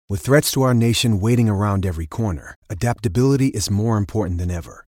With threats to our nation waiting around every corner, adaptability is more important than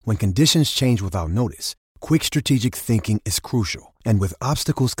ever. When conditions change without notice, quick strategic thinking is crucial. And with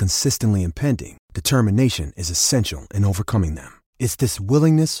obstacles consistently impending, determination is essential in overcoming them. It's this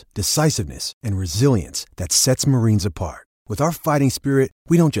willingness, decisiveness, and resilience that sets Marines apart. With our fighting spirit,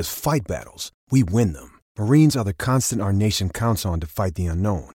 we don't just fight battles, we win them. Marines are the constant our nation counts on to fight the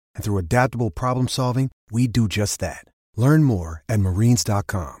unknown. And through adaptable problem solving, we do just that. Learn more at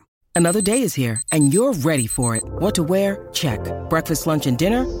marines.com. Another day is here, and you're ready for it. What to wear? Check. Breakfast, lunch, and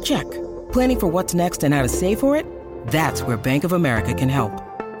dinner? Check. Planning for what's next and how to save for it? That's where Bank of America can help.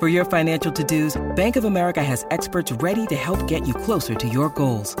 For your financial to-dos, Bank of America has experts ready to help get you closer to your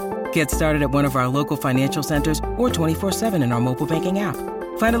goals. Get started at one of our local financial centers or 24/7 in our mobile banking app.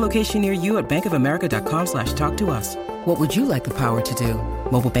 Find a location near you at bankofamerica.com/talktous. What would you like the power to do?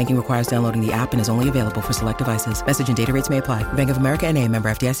 Mobile banking requires downloading the app and is only available for select devices. Message and data rates may apply. Bank of America N.A., member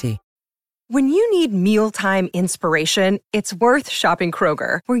FDIC. When you need mealtime inspiration, it's worth shopping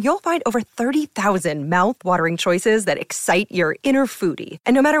Kroger, where you'll find over 30,000 mouth-watering choices that excite your inner foodie.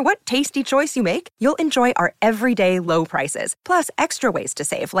 And no matter what tasty choice you make, you'll enjoy our everyday low prices, plus extra ways to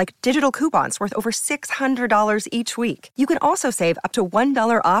save, like digital coupons worth over $600 each week. You can also save up to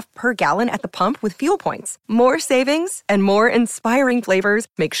 $1 off per gallon at the pump with fuel points. More savings and more inspiring flavors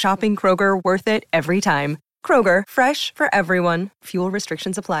make shopping Kroger worth it every time. Kroger, fresh for everyone. Fuel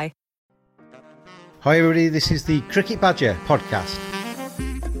restrictions apply. Hi everybody, this is the Cricket Badger podcast.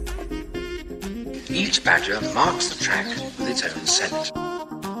 Each badger marks the track with its own scent.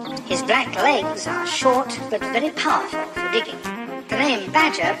 His black legs are short but very powerful for digging. The name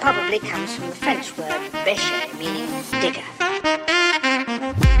badger probably comes from the French word bêcher, meaning digger.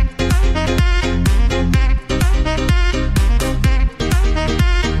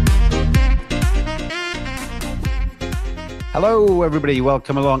 Hello everybody,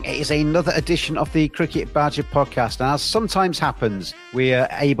 welcome along. It is another edition of the Cricket Badger podcast, and as sometimes happens, we are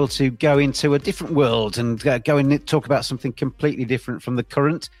able to go into a different world and go and talk about something completely different from the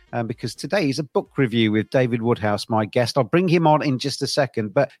current, because today is a book review with David Woodhouse, my guest. I'll bring him on in just a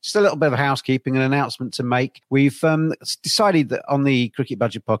second, but just a little bit of housekeeping and announcement to make. We've decided that on the Cricket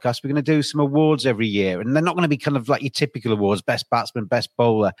Badger podcast, we're going to do some awards every year, and they're not going to be kind of like your typical awards, best batsman, best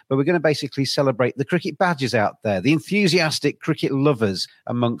bowler, but we're going to basically celebrate the cricket badgers out there, the enthusiastic cricket lovers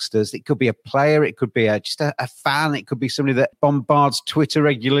amongst us. It could be a player, it could be just a fan, it could be somebody that bombards Twitter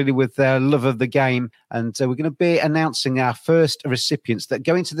regularly with their love of the game. And we're going to be announcing our first recipients that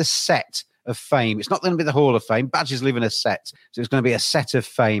go into the set of fame. It's not going to be the Hall of Fame. Badgers live in a set. So it's going to be a set of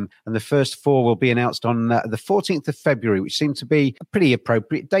fame. And the first four will be announced on the 14th of February, which seemed to be a pretty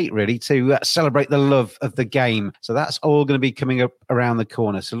appropriate date, really, to celebrate the love of the game. So that's all going to be coming up around the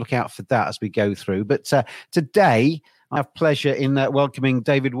corner. So look out for that as we go through. But today, I have pleasure in welcoming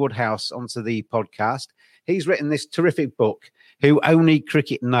David Woodhouse onto the podcast. He's written this terrific book, Who Only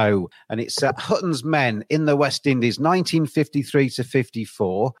Cricket Know, and it's Hutton's Men in the West Indies, 1953 to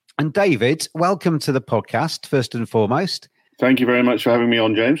 54. And David, welcome to the podcast, first and foremost. Thank you very much for having me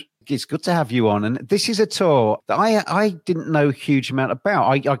on, James. It's good to have you on. And this is a tour that I didn't know a huge amount about.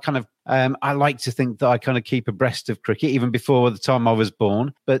 I like to think that I kind of keep abreast of cricket even before the time I was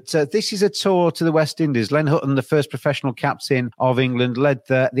born. But this is a tour to the West Indies. Len Hutton, the first professional captain of England, led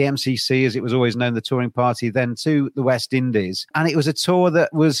the MCC, as it was always known, the touring party, then to the West Indies. And it was a tour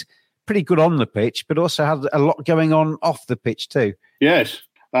that was pretty good on the pitch, but also had a lot going on off the pitch too. Yes.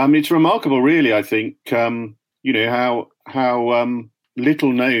 It's remarkable, really, I think, how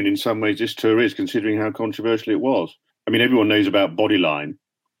little known in some ways this tour is, considering how controversial it was. I mean, everyone knows about Bodyline,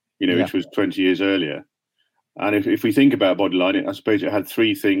 which was 20 years earlier. And if we think about Bodyline, I suppose it had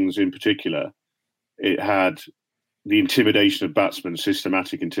three things in particular. It had the intimidation of batsmen,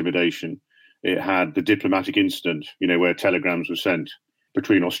 systematic intimidation. It had the diplomatic incident, where telegrams were sent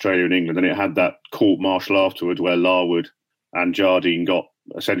between Australia and England. And it had that court martial afterwards where Larwood and Jardine got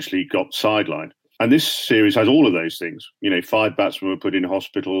sidelined. And this series has all of those things. 5 batsmen were put in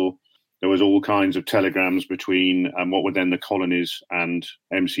hospital. There was all kinds of telegrams between what were then the colonies and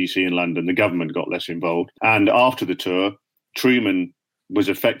MCC in London. The government got less involved. And after the tour, Truman was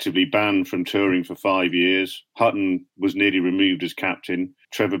effectively banned from touring for 5 years. Hutton was nearly removed as captain.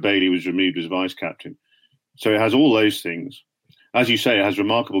 Trevor Bailey was removed as vice-captain. So it has all those things. As you say, it has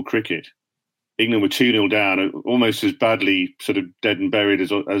remarkable cricket. England were 2-0 down, almost as badly sort of dead and buried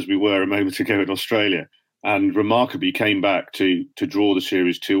as we were a moment ago in Australia. And remarkably came back to draw the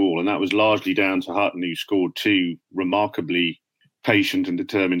series 2-2. And that was largely down to Hutton, who scored 2 remarkably patient and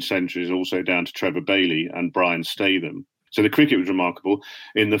determined centuries, also down to Trevor Bailey and Brian Statham. So the cricket was remarkable.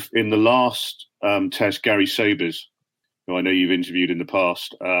 In the last test, Gary Sobers who I know you've interviewed in the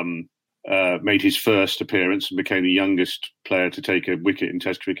past, made his first appearance and became the youngest player to take a wicket in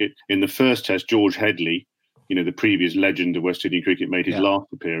Test cricket. In the first Test, George Headley, the previous legend of West Indian cricket, made his last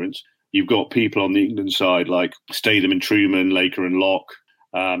appearance. You've got people on the England side like Statham and Truman, Laker and Locke,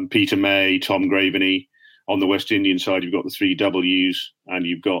 Peter May, Tom Graveney. On the West Indian side, you've got the three W's, and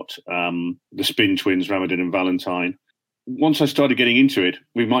you've got the spin twins, Ramadan and Valentine. Once I started getting into it,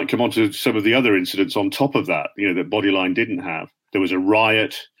 we might come on to some of the other incidents on top of that, that Bodyline didn't have. There was a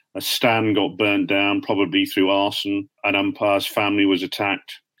riot, a stand got burnt down, probably through arson. An umpire's family was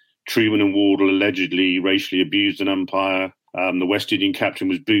attacked. Truman and Wardle allegedly racially abused an umpire. The West Indian captain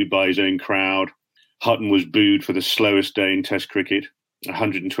was booed by his own crowd. Hutton was booed for the slowest day in Test cricket.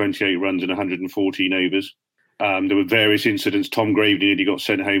 128 runs in 114 overs. There were various incidents. Tom Graveney nearly got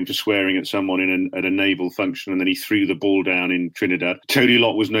sent home for swearing at someone at a naval function, and then he threw the ball down in Trinidad. Tony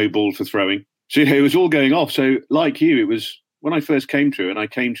Lott was no ball for throwing. So it was all going off. So like you, it was when I first came to it, and I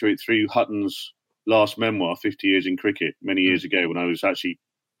came to it through Hutton's last memoir, 50 Years in Cricket, many years ago when I was actually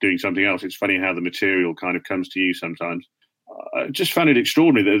doing something else. It's funny how the material kind of comes to you sometimes. I just found it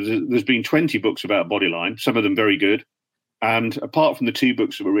extraordinary. There's been 20 books about Bodyline, some of them very good. And apart from the two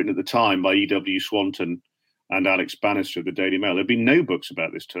books that were written at the time by E.W. Swanton and Alex Bannister of the Daily Mail, there have been no books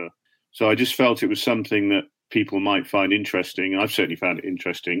about this tour. So I just felt it was something that people might find interesting. I've certainly found it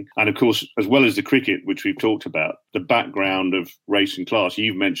interesting. And of course, as well as the cricket, which we've talked about, the background of race and class.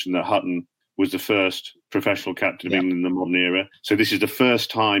 You've mentioned that Hutton was the first professional captain of England in the modern era. So this is the first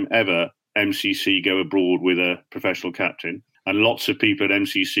time ever MCC go abroad with a professional captain. And lots of people at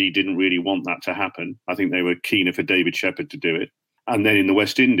MCC didn't really want that to happen. I think they were keener for David Shepherd to do it. And then in the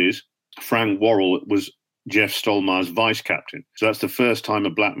West Indies, Frank Worrell was Jeff Stolmar's vice captain. So that's the first time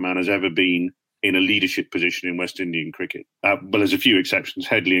a black man has ever been in a leadership position in West Indian cricket. Well, there's a few exceptions.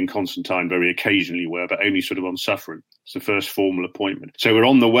 Headley and Constantine very occasionally were, but only sort of on sufferance. It's the first formal appointment. So we're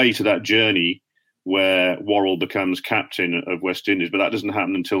on the way to that journey where Worrell becomes captain of West Indies, but that doesn't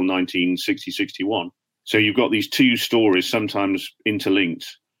happen until 1960-61. So you've got these two stories, sometimes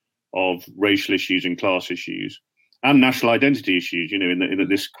interlinked, of racial issues and class issues and national identity issues, in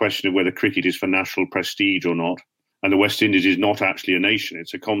this question of whether cricket is for national prestige or not. And the West Indies is not actually a nation,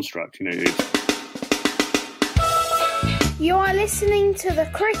 it's a construct. You are listening to the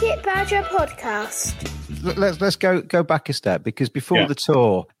Cricket Badger podcast. Let's go back a step, because before the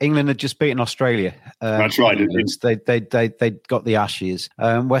tour, England had just beaten Australia. That's right. They got the Ashes.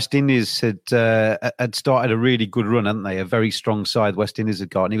 West Indies had started a really good run, hadn't they? A very strong side West Indies had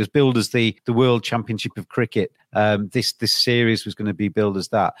got, and it was billed as the World Championship of Cricket. This series was going to be billed as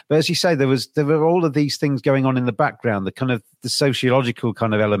that. But as you say, there were all of these things going on in the background, the kind of the sociological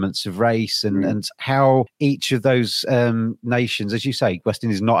kind of elements of race and how each of those nations, as you say, West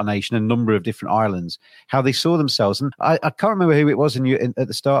Indies is not a nation, a number of different islands, how they saw themselves. And I can't remember who it was at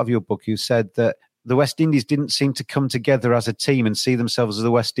the start of your book who said that the West Indies didn't seem to come together as a team and see themselves as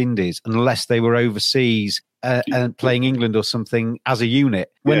the West Indies unless they were overseas and playing England or something as a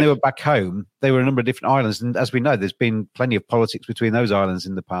unit. When they were back home, they were a number of different islands. And as we know, there's been plenty of politics between those islands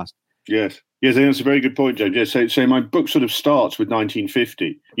in the past. Yes, that's a very good point, James. Yes, so my book sort of starts with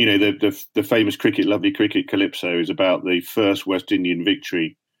 1950. The famous Lovely Cricket Calypso is about the first West Indian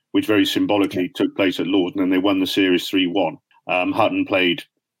victory, which very symbolically took place at Lords, and then they won the series 3-1. Hutton played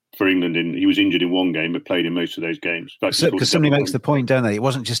for England. He was injured in one game, but played in most of those games. Because somebody makes the point, don't they? It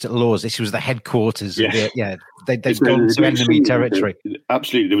wasn't just at Lords. This was the headquarters. They'd gone to enemy territory.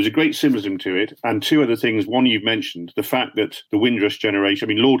 Absolutely. There was a great symbolism to it. And two other things. One, you've mentioned, the fact that the Windrush generation,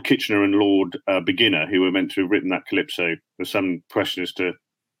 Lord Kitchener and Lord Beginner, who were meant to have written that Calypso, there's some question as to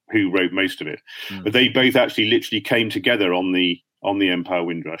who wrote most of it. But they both actually literally came together on the Empire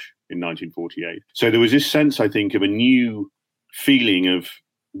Windrush in 1948. So there was this sense, I think, of a new feeling of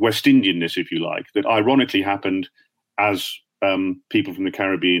West Indianness, if you like, that ironically happened as people from the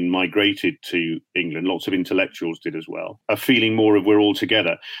Caribbean migrated to England. Lots of intellectuals did as well. A feeling more of we're all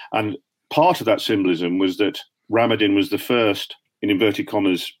together. And part of that symbolism was that Ramadan was the first, in inverted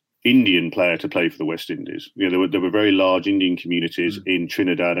commas, Indian player to play for the West Indies. There were very large Indian communities in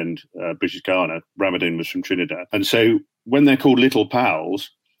Trinidad and British Guiana. Ramadan was from Trinidad. And so when they're called Little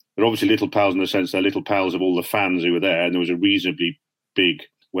Pals, they're obviously Little Pals in the sense they're Little Pals of all the fans who were there, and there was a reasonably big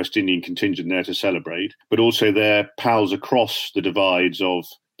West Indian contingent there to celebrate, but also they're pals across the divides of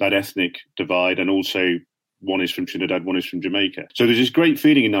that ethnic divide, and also one is from Trinidad, one is from Jamaica. So there's this great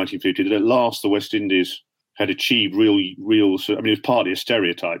feeling in 1950 that at last the West Indies had achieved real. It was partly a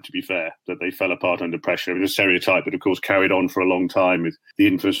stereotype, to be fair, that they fell apart under pressure. A stereotype that, of course, carried on for a long time with the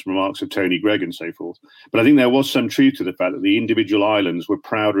infamous remarks of Tony Greig and so forth. But I think there was some truth to the fact that the individual islands were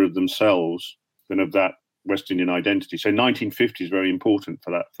prouder of themselves than of that West Indian identity. So 1950 is very important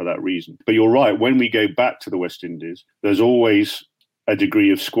for that reason. But you're right, when we go back to the West Indies, there's always a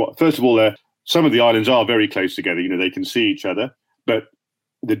degree of squat. First of all, some of the islands are very close together. You know, they can see each other, but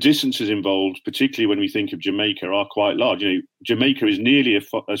the distances involved, particularly when we think of Jamaica, are quite large. You know, Jamaica is nearly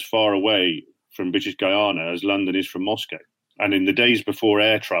as far away from British Guyana as London is from Moscow. And in the days before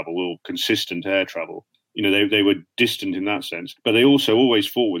air travel, or consistent air travel, you know, they were distant in that sense, but they also always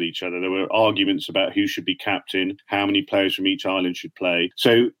fought with each other. There were arguments about who should be captain, how many players from each island should play.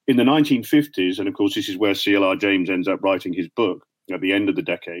 So in the 1950s, and of course this is where C.L.R. James ends up writing his book at the end of the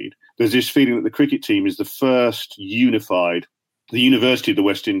decade, there's this feeling that the cricket team is the first unified. The University of the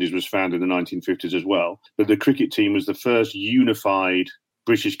West Indies was founded in the 1950s as well, but the cricket team was the first unified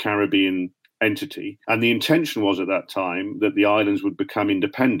British Caribbean entity. And the intention was at that time that the islands would become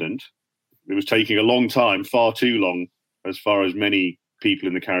independent. It was taking a long time, far too long, as far as many people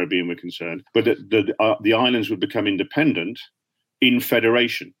in the Caribbean were concerned. But the islands would become independent in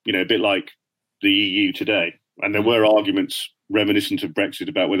federation, you know, a bit like the EU today. And there were arguments reminiscent of Brexit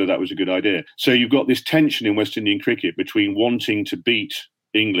about whether that was a good idea. So you've got this tension in West Indian cricket between wanting to beat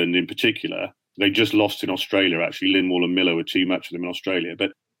England in particular. They just lost in Australia, actually. Lindwall and Miller were too much for them in Australia.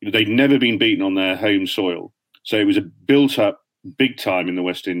 But they'd never been beaten on their home soil. So it was a built-up big time in the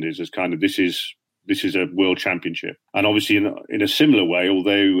West Indies as kind of this is a world championship. And obviously in a similar way,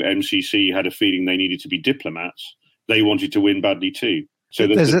 although MCC had a feeling they needed to be diplomats, they wanted to win badly too. So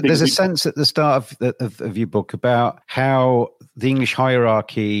there's a sense at the start of your book about how the English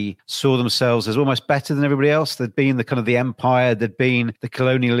hierarchy saw themselves as almost better than everybody else. There'd been the kind of the empire, there'd been the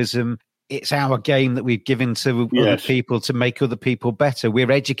colonialism. It's our game that we've given to other people to make other people better.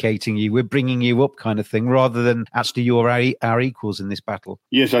 We're educating you, we're bringing you up, kind of thing, rather than actually you're our equals in this battle.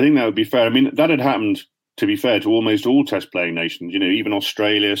 Yes, I think that would be fair. I mean, that had happened, to be fair, to almost all test-playing nations. You know, even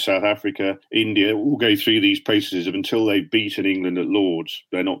Australia, South Africa, India all go through these processes of until they've beaten England at Lords,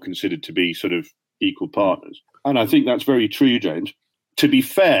 they're not considered to be sort of equal partners. And I think that's very true, James. To be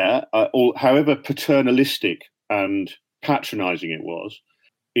fair, or however paternalistic and patronising it was,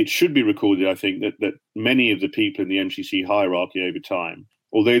 it should be recorded, I think, that many of the people in the MCC hierarchy over time,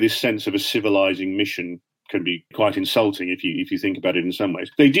 although this sense of a civilizing mission can be quite insulting if you think about it in some ways,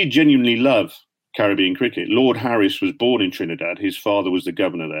 they did genuinely love Caribbean cricket. Lord Harris was born in Trinidad. His father was the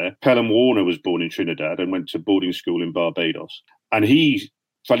governor there. Pelham Warner was born in Trinidad and went to boarding school in Barbados. And he,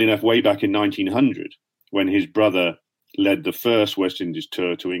 funny enough, way back in 1900, when his brother led the first West Indies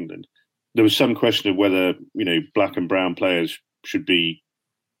tour to England, there was some question of whether, you know, black and brown players should be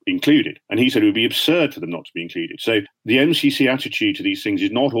included. And he said it would be absurd for them not to be included. So the MCC attitude to these things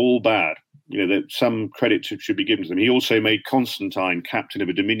is not all bad. You know, that some credit should be given to them. He also made Constantine captain of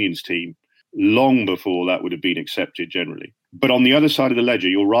a Dominions team long before that would have been accepted generally. But on the other side of the ledger,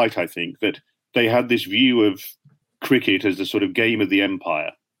 you're right, I think, that they had this view of cricket as the sort of game of the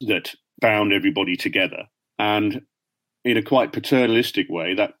empire that bound everybody together. And in a quite paternalistic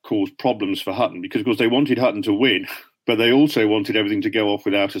way, that caused problems for Hutton because, of course, they wanted Hutton to win, but they also wanted everything to go off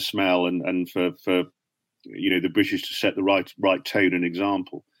without a smell and for you know, the British to set the right tone and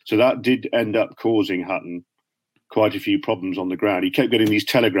example. So that did end up causing Hutton quite a few problems on the ground. He kept getting these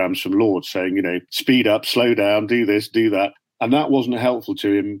telegrams from Lords saying, you know, speed up, slow down, do this, do that. And that wasn't helpful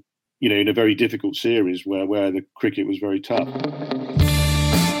to him, you know, in a very difficult series where the cricket was very tough.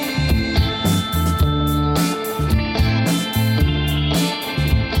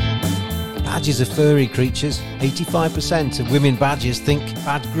 Badgers are furry creatures. 85% of women badgers think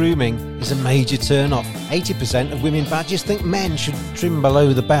bad grooming is a major turn-off. 80% of women badgers think men should trim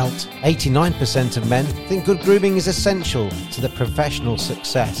below the belt. 89% of men think good grooming is essential to their professional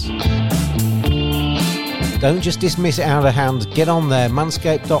success. Don't just dismiss it out of hand. Get on there,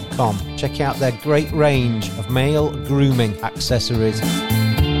 manscaped.com. Check out their great range of male grooming accessories.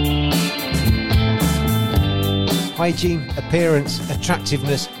 Hygiene, appearance,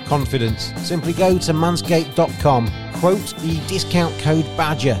 attractiveness, confidence. Simply go to manscaped.com, quote the discount code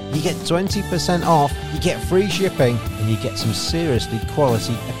BADGER. You get 20% off, you get free shipping, and you get some seriously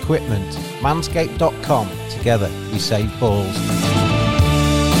quality equipment. Manscaped.com. Together, we save balls.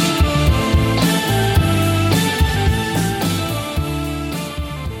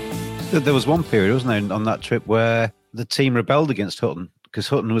 There was one period, wasn't there, on that trip where the team rebelled against Hutton because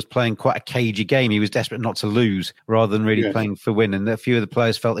Hutton was playing quite a cagey game. He was desperate not to lose rather than really playing for win. And a few of the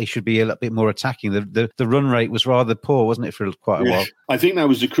players felt he should be a little bit more attacking. The run rate was rather poor, wasn't it, for quite a while? I think that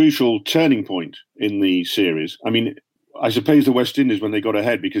was the crucial turning point in the series. I mean, I suppose the West Indies, when they got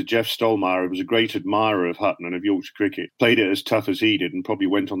ahead, because Jeff Stollmeyer was a great admirer of Hutton and of Yorkshire cricket, played it as tough as he did and probably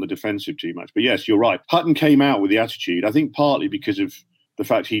went on the defensive too much. But yes, you're right. Hutton came out with the attitude, I think partly because of the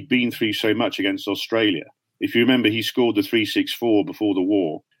fact he'd been through so much against Australia. If you remember, he scored the 3-6-4 before the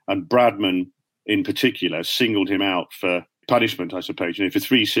war, and Bradman in particular singled him out for punishment, I suppose. For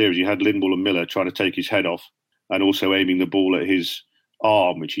 3 series, you had Lindwall and Miller trying to take his head off and also aiming the ball at his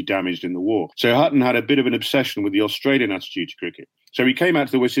arm, which he damaged in the war. So Hutton had a bit of an obsession with the Australian attitude to cricket. So he came out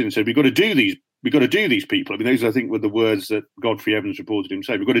to the West Indies and said, we've got to do these people. I mean, those, I think, were the words that Godfrey Evans reported him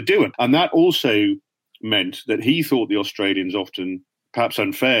saying. We've got to do them. And that also meant that he thought the Australians often, perhaps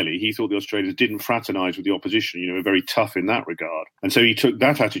unfairly, he thought the Australians didn't fraternise with the opposition, were very tough in that regard. And so he took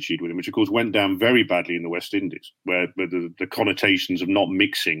that attitude with him, which of course went down very badly in the West Indies, where the connotations of not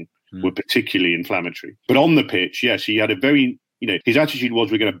mixing were particularly inflammatory. But on the pitch, yes, he had a very, his attitude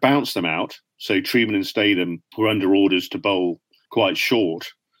was, we're going to bounce them out. So Trueman and Statham were under orders to bowl quite short.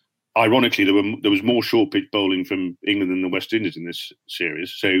 Ironically, there was more short pitch bowling from England than the West Indies in this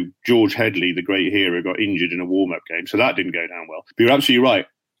series. So George Headley, the great hero, got injured in a warm-up game. So that didn't go down well. But you're absolutely right.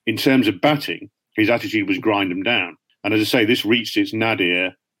 In terms of batting, his attitude was grind them down. And as I say, this reached its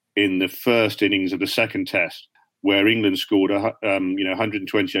nadir in the first innings of the second test, where England scored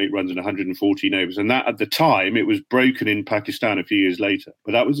 128 runs in 114 overs. And that, at the time, it was broken in Pakistan a few years later.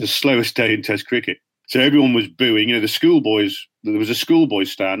 But that was the slowest day in Test cricket. So everyone was booing. The schoolboys, there was a schoolboy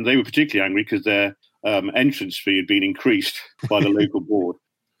stand. They were particularly angry because their entrance fee had been increased by the local board.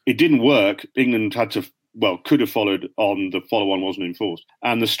 It didn't work. England could have followed on. The follow-on wasn't enforced.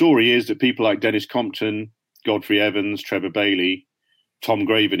 And the story is that people like Dennis Compton, Godfrey Evans, Trevor Bailey, Tom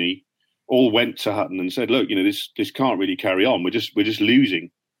Graveney all went to Hutton and said, look, this can't really carry on. We're just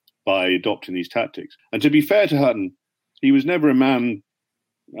losing by adopting these tactics. And to be fair to Hutton, he was never a man,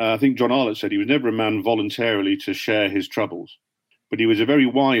 I think John Arlott said, he was never a man voluntarily to share his troubles. But he was a very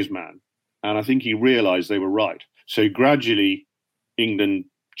wise man. And I think he realised they were right. So gradually, England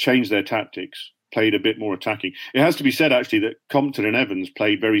changed their tactics, played a bit more attacking. It has to be said, actually, that Compton and Evans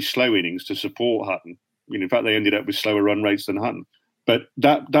played very slow innings to support Hutton. In fact, they ended up with slower run rates than Hutton. But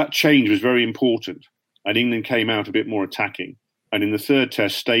that change was very important. And England came out a bit more attacking. And in the third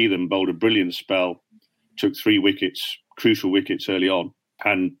test, Statham bowled a brilliant spell, took 3 wickets, crucial wickets early on.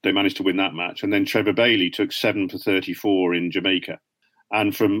 And they managed to win that match. And then Trevor Bailey took 7 for 34 in Jamaica.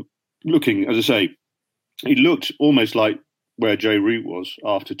 And from looking, as I say, it looked almost like where Joe Root was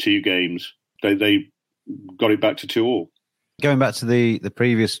after 2 games. They got it back to 2-2. Going back to the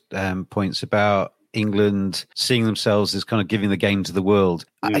previous points about England seeing themselves as kind of giving the game to the world.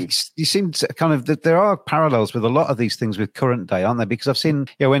 You seem to kind of that there are parallels with a lot of these things with current day, aren't there? Because I've seen,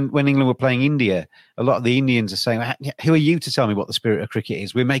 when England were playing India, a lot of the Indians are saying, "Who are you to tell me what the spirit of cricket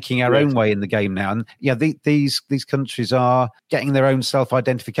is? We're making our own way in the game now." And these countries are getting their own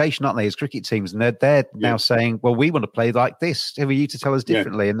self-identification, aren't they, as cricket teams? And they're now saying, "Well, we want to play like this. Who are you to tell us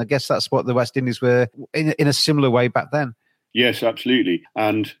differently?" And I guess that's what the West Indies were in a similar way back then. Yes, absolutely.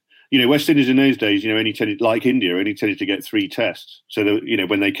 And West Indies in those days, only tended, like India, only tended to get 3 tests. So that,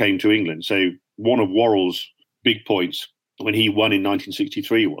 when they came to England. So one of Worrell's big points when he won in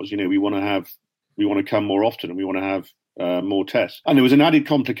 1963 was, we want to come more often and we want to have more tests. And there was an added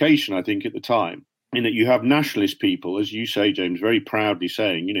complication, I think, at the time, in that you have nationalist people, as you say, James, very proudly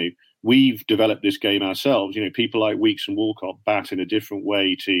saying, we've developed this game ourselves. People like Weeks and Walcott bat in a different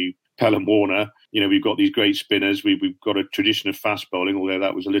way to Pell and Warner. We've got these great spinners. We've got a tradition of fast bowling, although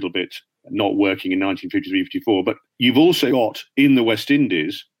that was a little bit not working in 1953-54. But you've also got in the West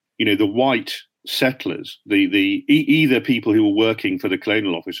Indies, the white settlers, the either people who were working for the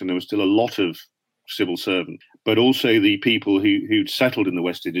colonial office, and there was still a lot of civil servants, but also the people who'd settled in the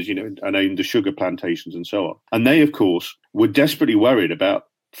West Indies, and owned the sugar plantations and so on. And they, of course, were desperately worried about,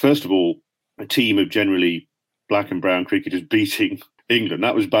 first of all, a team of generally black and brown cricketers beating England.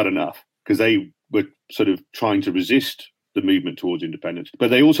 That was bad enough because they were sort of trying to resist the movement towards independence.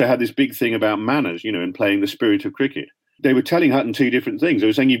 But they also had this big thing about manners, and playing the spirit of cricket. They were telling Hutton 2 different things. They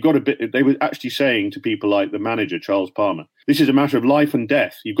were saying, they were actually saying to people like the manager, Charles Palmer, this is a matter of life and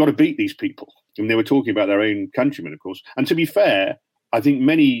death. You've got to beat these people. And they were talking about their own countrymen, of course. And to be fair, I think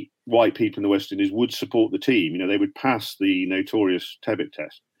many white people in the West Indies would support the team. They would pass the notorious Tebbit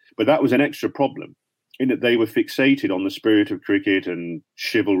test. But that was an extra problem, in that they were fixated on the spirit of cricket and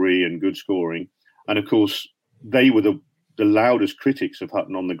chivalry and good scoring. And of course, they were the loudest critics of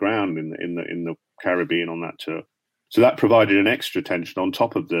Hutton on the ground in the Caribbean on that tour. So that provided an extra tension on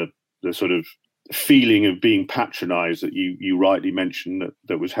top of the sort of feeling of being patronised that you rightly mentioned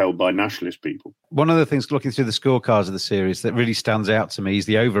that was held by nationalist people. One of the things looking through the scorecards of the series that really stands out to me is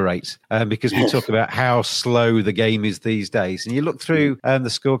the over rates, because we talk about how slow the game is these days. And you look through the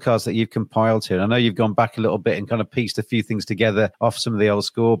scorecards that you've compiled here. And I know you've gone back a little bit and kind of pieced a few things together off some of the old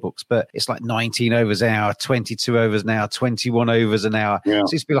scorebooks, but it's like 19 overs an hour, 22 overs an hour, 21 overs an hour. Yeah. It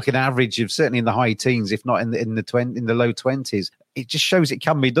seems to be like an average of certainly in the high teens, if not in the low 20s. It just shows it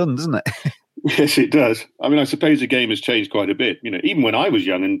can be done, doesn't it? Yes, it does. I mean, I suppose the game has changed quite a bit. Even when I was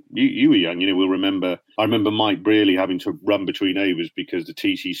young, and you were young, we'll remember. I remember Mike Brearley having to run between overs because the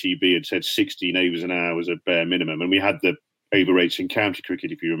TCCB had said 16 overs an hour was a bare minimum, and we had the over rates in county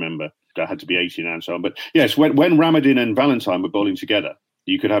cricket, if you remember, that had to be 18 and so on. But yes, when Ramadan and Valentine were bowling together,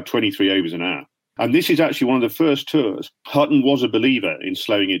 you could have 23 overs an hour, and this is actually one of the first tours. Hutton was a believer in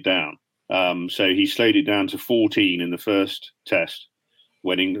slowing it down, so he slowed it down to 14 in the first test,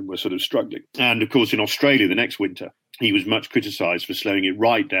 when England were sort of struggling. And of course, in Australia, the next winter, he was much criticised for slowing it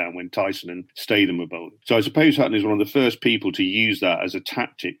right down when Tyson and Statham were bowling. So I suppose Hutton is one of the first people to use that as a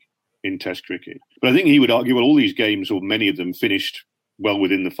tactic in Test cricket. But I think he would argue, well, all these games, or many of them, finished well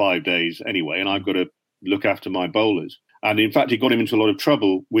within the 5 days anyway, and I've got to look after my bowlers. And in fact, it got him into a lot of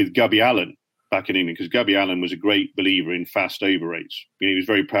trouble with Gubby Allen back in England, because Gubby Allen was a great believer in fast over rates. He was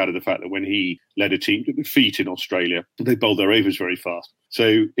very proud of the fact that when he led a team to defeat in Australia, they bowled their overs very fast.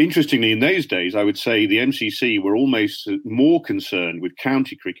 So interestingly, in those days, I would say the MCC were almost more concerned with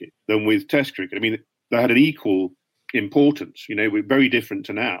county cricket than with Test cricket. I mean, they had an equal importance, we're very different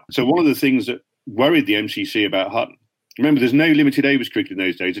to now. So one of the things that worried the MCC about Hutton, remember, there's no limited overs cricket in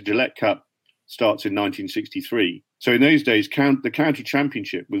those days. The Gillette Cup starts in 1963. So in those days, the county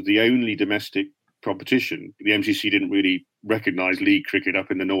championship was the only domestic competition. The MCC didn't really recognise league cricket up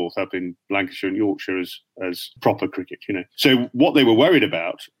in the north, up in Lancashire and Yorkshire as proper cricket, So what they were worried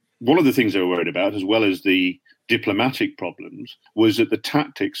about, one of the things they were worried about, as well as the diplomatic problems, was that the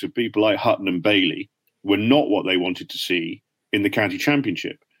tactics of people like Hutton and Bailey were not what they wanted to see in the county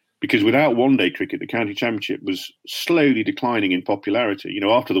championship. Because without one-day cricket, the county championship was slowly declining in popularity.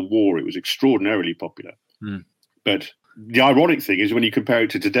 After the war, it was extraordinarily popular. But the ironic thing is when you compare it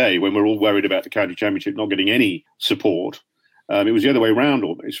to today, when we're all worried about the county championship not getting any support, it was the other way around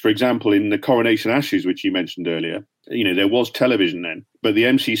almost. For example, in the Coronation Ashes, which you mentioned earlier, there was television then, but the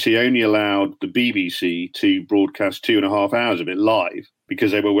MCC only allowed the BBC to broadcast 2.5 hours of it live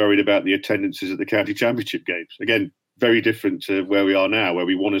because they were worried about the attendances at the county championship games. Again, very different to where we are now, where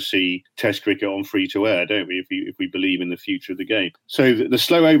we want to see Test cricket on free-to-air, don't we, if we believe in the future of the game. So the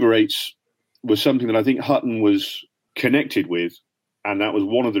slow over rates was something that I think Hutton was connected with, and that was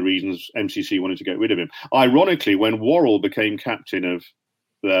one of the reasons MCC wanted to get rid of him. Ironically, when Worrell became captain of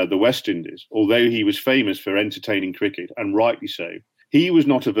the West Indies, although he was famous for entertaining cricket, and rightly so, he was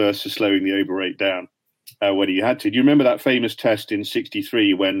not averse to slowing the over rate down when he had to. Do you remember that famous test in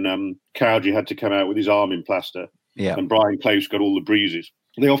 63 when Cowdrey had to come out with his arm in plaster? Yeah. And Brian Close got all the bruises.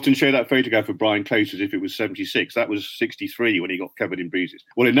 They often show that photograph of Brian Close as if it was 76. That was 63 when he got covered in bruises.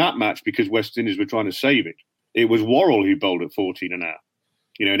 Well, in that match, because West Indies were trying to save it, it was Worrell who bowled at 14 an hour.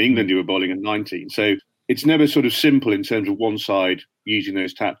 In England, you were bowling at 19. So it's never sort of simple in terms of one side using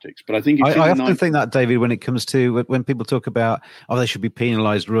those tactics. But I think I often think that, David, when it comes to when people talk about, they should be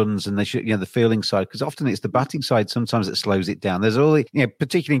penalised runs and they should, the fielding side, because often it's the batting side sometimes that slows it down. There's all,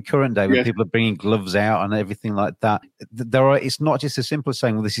 particularly in current day when people are bringing gloves out and everything like that. It's not just as simple as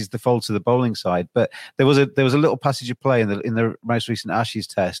saying, well, this is the fault of the bowling side. But there was a little passage of play in the most recent Ashes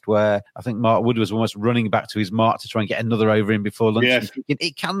test where I think Mark Wood was almost running back to his mark to try and get another over in before lunch. Yes.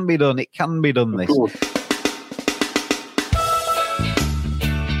 It can be done. It can be done. Of this. course.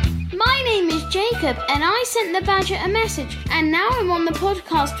 Jacob, and I sent the Badger a message, and now I'm on the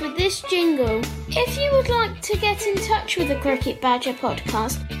podcast with this jingle. If you would like to get in touch with the Cricket Badger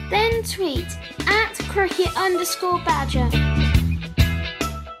podcast, then tweet @cricket_badger.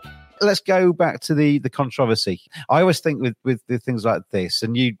 Let's go back to the controversy. I always think with the things like this,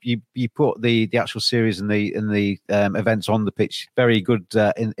 and you put the actual series and the events on the pitch very good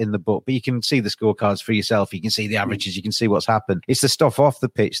in the book, but you can see the scorecards for yourself. You can see the averages. You can see what's happened. It's the stuff off the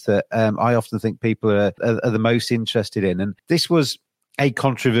pitch that I often think people are the most interested in. And this was a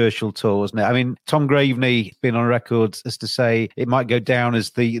controversial tour, wasn't it? I mean, Tom Graveney been on record as to say it might go down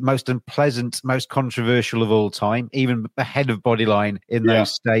as the most unpleasant, most controversial of all time, even ahead of Bodyline in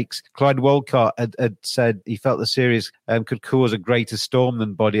those stakes. Clyde Wolcott had said he felt the series could cause a greater storm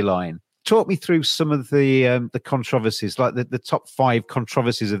than Bodyline. Talk me through some of the controversies, like the top 5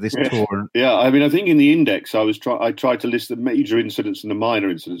 controversies of this tour. Yeah, I mean, I think in the index, I tried to list the major incidents and the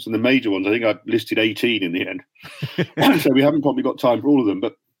minor incidents, and the major ones, I think I listed 18 in the end. So we haven't probably got time for all of them.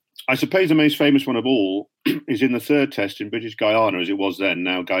 But I suppose the most famous one of all is in the third test in British Guyana, as it was then,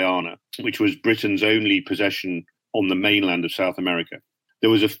 now Guyana, which was Britain's only possession on the mainland of South America. There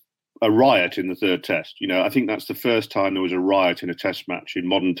was a riot in the third test. I think that's the first time there was a riot in a test match in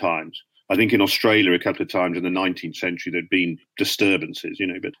modern times. I think in Australia a couple of times in the 19th century there'd been disturbances,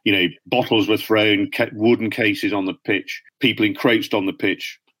 but bottles were thrown, wooden cases on the pitch, people encroached on the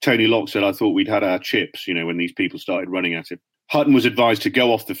pitch. Tony Locke said, I thought we'd had our chips, when these people started running at him. Hutton was advised to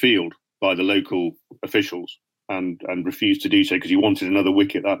go off the field by the local officials and refused to do so because he wanted another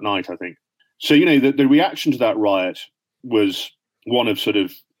wicket that night, I think. So, the reaction to that riot was one of sort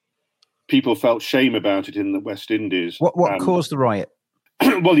of people felt shame about it in the West Indies. What caused the riot?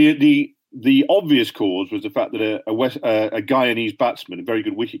 Well, the obvious cause was the fact that a Guyanese batsman, a very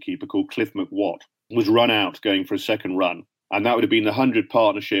good wicketkeeper called Cliff McWatt, was run out going for a second run. And that would have been the 100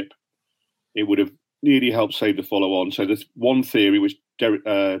 partnership. It would have nearly helped save the follow-on. So there's one theory which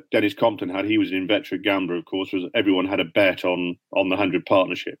Dennis Compton had, he was an inveterate gambler, of course, was everyone had a bet on the 100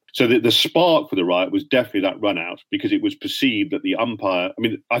 partnership. So the spark for the riot was definitely that run out, because it was perceived that the umpire,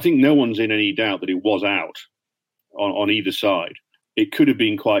 I think no one's in any doubt that it was out on either side. It could have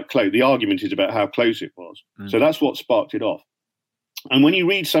been quite close. The argument is about how close it was. So that's what sparked it off. And when you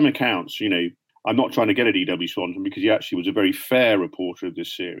read some accounts, I'm not trying to get at E.W. Swanton because he actually was a very fair reporter of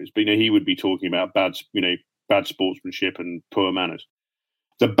this series, but he would be talking about bad sportsmanship and poor manners.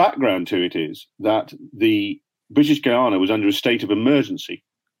 The background to it is that the British Guyana was under a state of emergency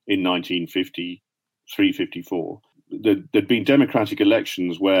in 1953-54. There'd been democratic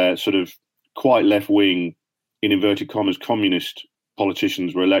elections where sort of quite left-wing, in inverted commas, communist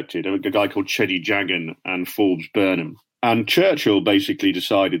politicians were elected, a guy called Cheddi Jagan and Forbes Burnham. And Churchill basically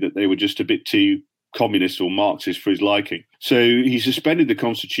decided that they were just a bit too communist or Marxist for his liking. So he suspended the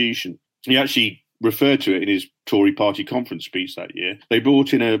constitution. He actually referred to it in his Tory party conference speech that year. They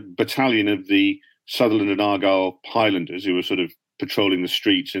brought in a battalion of the Sutherland and Argyll Highlanders who were sort of patrolling the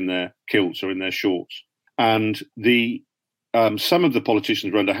streets in their kilts or in their shorts. And some of the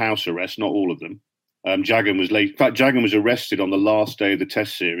politicians were under house arrest, not all of them. Jagan was late. In fact, Jagan was arrested on the last day of the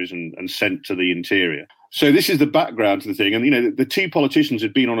Test series and sent to the interior. So this is the background to the thing. And, the two politicians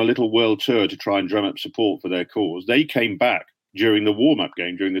had been on a little world tour to try and drum up support for their cause. They came back during the warm-up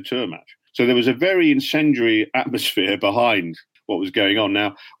game, during the tour match. So there was a very incendiary atmosphere behind what was going on.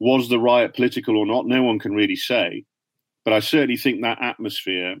 Now, was the riot political or not? No one can really say. But I certainly think that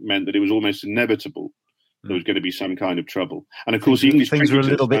atmosphere meant that it was almost inevitable there was going to be some kind of trouble. And, of course, the English things were a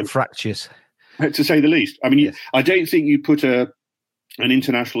little bit fractious, to say the least. Yes. I don't think you put an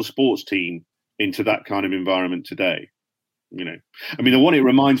international sports team into that kind of environment today. The one it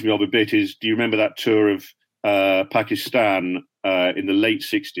reminds me of a bit is, do you remember that tour of Pakistan in the late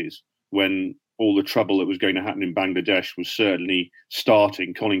 60s when all the trouble that was going to happen in Bangladesh was certainly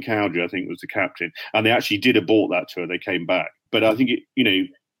starting? Colin Cowdrey, I think, was the captain, and they actually did abort that tour. They came back. But I think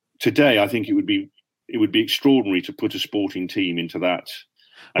today I think it would be extraordinary to put a sporting team into that.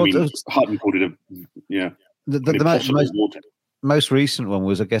 Hutton called it the most recent one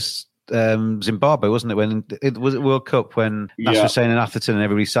was, I guess, Zimbabwe, wasn't it? When it was World Cup, when Nasser Hussain and Atherton and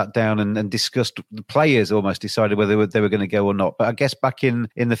everybody sat down and discussed, the players almost decided whether they were going to go or not. But I guess back in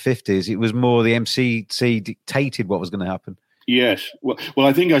the 50s, it was more the MCC dictated what was going to happen. Yes. Well,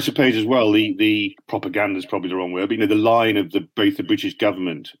 I suppose as well, the propaganda is probably the wrong word. But, the line of both the British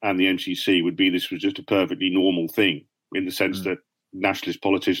government and the MCC would be this was just a perfectly normal thing, in the sense that nationalist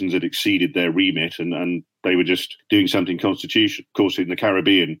politicians had exceeded their remit and they were just doing something constitutional. Of course, in the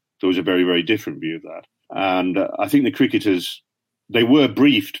Caribbean, there was a very, very different view of that. And I think the cricketers, they were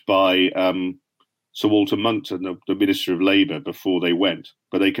briefed by Sir Walter Monckton, the Minister of Labour, before they went,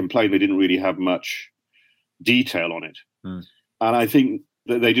 but they complained they didn't really have much detail on it. And I think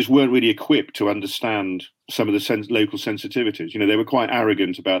that they just weren't really equipped to understand some of the local sensitivities. They were quite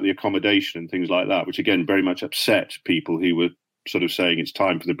arrogant about the accommodation and things like that, which again very much upset people who were sort of saying it's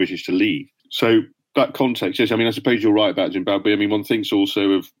time for the British to leave. So that context, yes, I suppose you're right about Zimbabwe. One thinks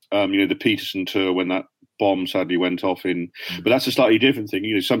also of, the Peterson tour when that bomb sadly went off but that's a slightly different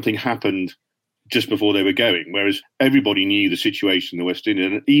thing. Something happened just before they were going, whereas everybody knew the situation in the West Indies,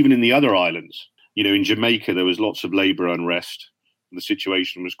 and even in the other islands. In Jamaica, there was lots of labour unrest. The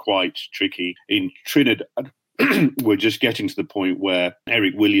situation was quite tricky. In Trinidad, we're just getting to the point where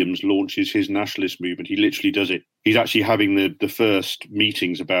Eric Williams launches his nationalist movement. He literally does it. He's actually having the first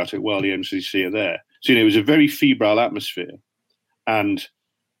meetings about it while the MCC are there. So, it was a very febrile atmosphere, and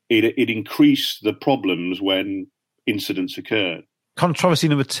it increased the problems when incidents occurred. Controversy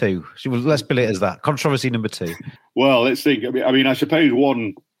number 2. Let's bill it as that. Controversy number 2. Well, let's think. I suppose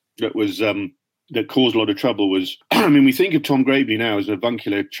one that was that caused a lot of trouble was, I mean, we think of Tom Graveney now as an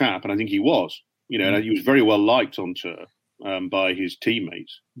avuncular chap, and I think he was. And he was very well liked on tour by his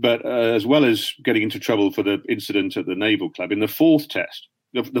teammates. But as well as getting into trouble for the incident at the Naval Club, in the fourth test,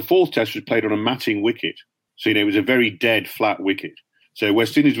 the fourth test was played on a matting wicket. So, it was a very dead, flat wicket. So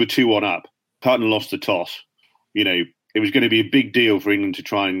West Indies were 2-1 up. Hutton lost the toss. It was going to be a big deal for England to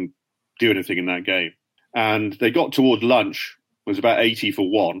try and do anything in that game. And they got towards lunch. It was about 80 for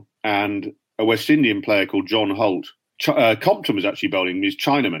 1. And a West Indian player called John Holt, Compton was actually bowling his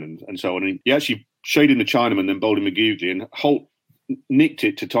Chinaman and so on. And he actually shaded the Chinaman, then bowled him a googly, and Holt nicked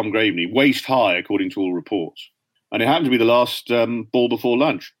it to Tom Graveney, waist high, according to all reports. And it happened to be the last ball before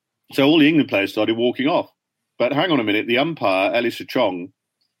lunch. So all the England players started walking off. But hang on a minute, the umpire, Ellis Chong,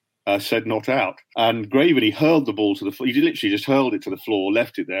 said not out. And Graveney hurled the ball to the floor. He literally just hurled it to the floor,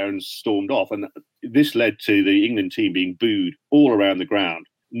 left it there and stormed off. And this led to the England team being booed all around the ground,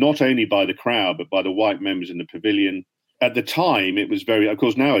 not only by the crowd, but by the white members in the pavilion. At the time, it was very, of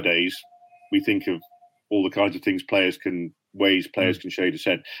course, nowadays, we think of all the kinds of things ways players can shade his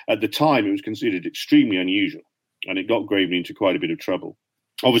head. At the time, it was considered extremely unusual, and it got Graveney into quite a bit of trouble.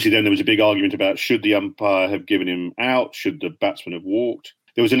 Obviously, then there was a big argument about should the umpire have given him out, should the batsman have walked.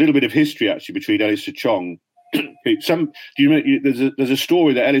 There was a little bit of history, actually, between Ellis Chong. There's a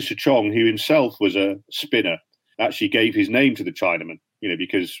story that Ellis Chong, who himself was a spinner, actually gave his name to the Chinaman,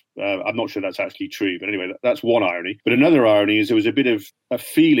 because I'm not sure that's actually true. But anyway, that's one irony. But another irony is there was a bit of a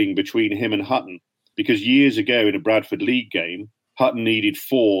feeling between him and Hutton, because years ago in a Bradford League game, Hutton needed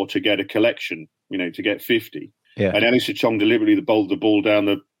 4 to get a collection, to get 50. Yeah. And Ellis Chong deliberately bowled the ball down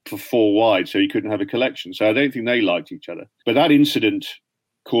the 4 wide so he couldn't have a collection. So I don't think they liked each other. But that incident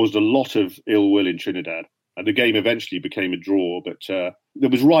caused a lot of ill will in Trinidad. And the game eventually became a draw, but there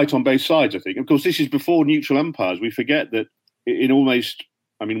was right on both sides, I think. Of course, this is before neutral umpires. We forget that we're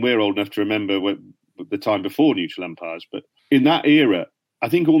old enough to remember the time before neutral umpires, but in that era, I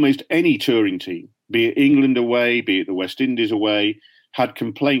think almost any touring team, be it England away, be it the West Indies away, had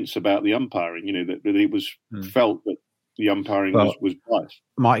complaints about the umpiring, that it was felt that the umpiring was biased.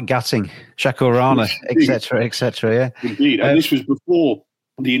 Mike Gatting, Shakur Rana, etc., yeah. Indeed, and this was before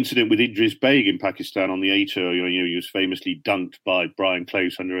the incident with Idris Baig in Pakistan on the A tour. He was famously dunked by Brian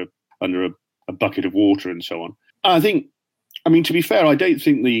Close under a bucket of water and so on. To be fair, I don't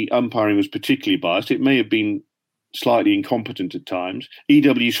think the umpiring was particularly biased. It may have been slightly incompetent at times.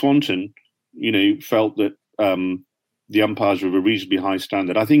 E.W. Swanton, felt that the umpires were of a reasonably high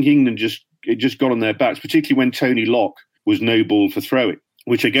standard. I think England just got on their backs, particularly when Tony Locke was no ball for throwing,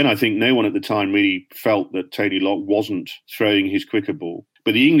 which again, I think no one at the time really felt that Tony Locke wasn't throwing his quicker ball.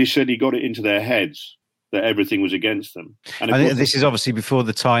 But the English certainly got it into their heads that everything was against them. And I think this is obviously before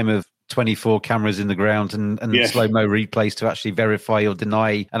the time of 24 cameras in the ground and yes, slow-mo replays to actually verify or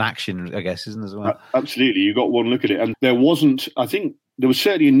deny an action, I guess, isn't it, as well? Absolutely. You got one look at it. And there was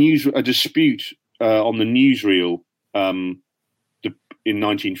certainly a dispute on the newsreel in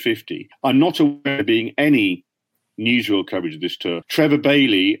 1950. I'm not aware of there being any newsreel coverage of this tour. Trevor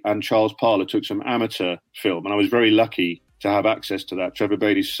Bailey and Charles Parler took some amateur film, and I was very lucky to have access to that. Trevor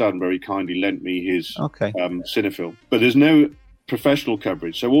Bailey's son very kindly lent me his cinefilm. But there's no professional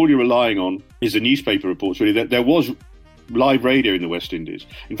coverage. So all you're relying on is the newspaper reports, really. There was live radio in the West Indies.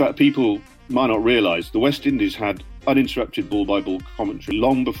 In fact, people might not realise the West Indies had uninterrupted ball-by-ball commentary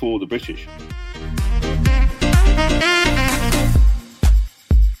long before the British.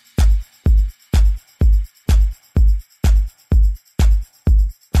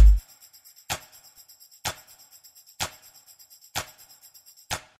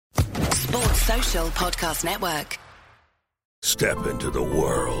 Social Podcast Network. Step into the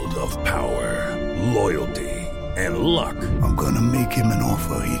world of power, loyalty, and luck. I'm gonna make him an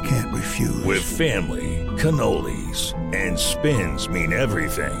offer he can't refuse. With family, cannolis, and spins mean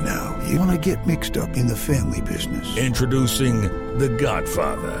everything. Now, you wanna get mixed up in the family business. Introducing The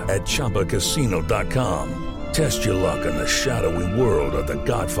Godfather at ChumbaCasino.com. Test your luck in the shadowy world of The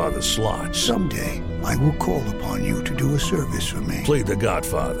Godfather slot. Someday, I will call upon you to do a service for me. Play The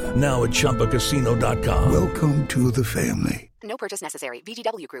Godfather, now at ChumbaCasino.com. Welcome to the family. No purchase necessary.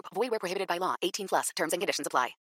 VGW Group. Void where prohibited by law. 18+. Terms and conditions apply.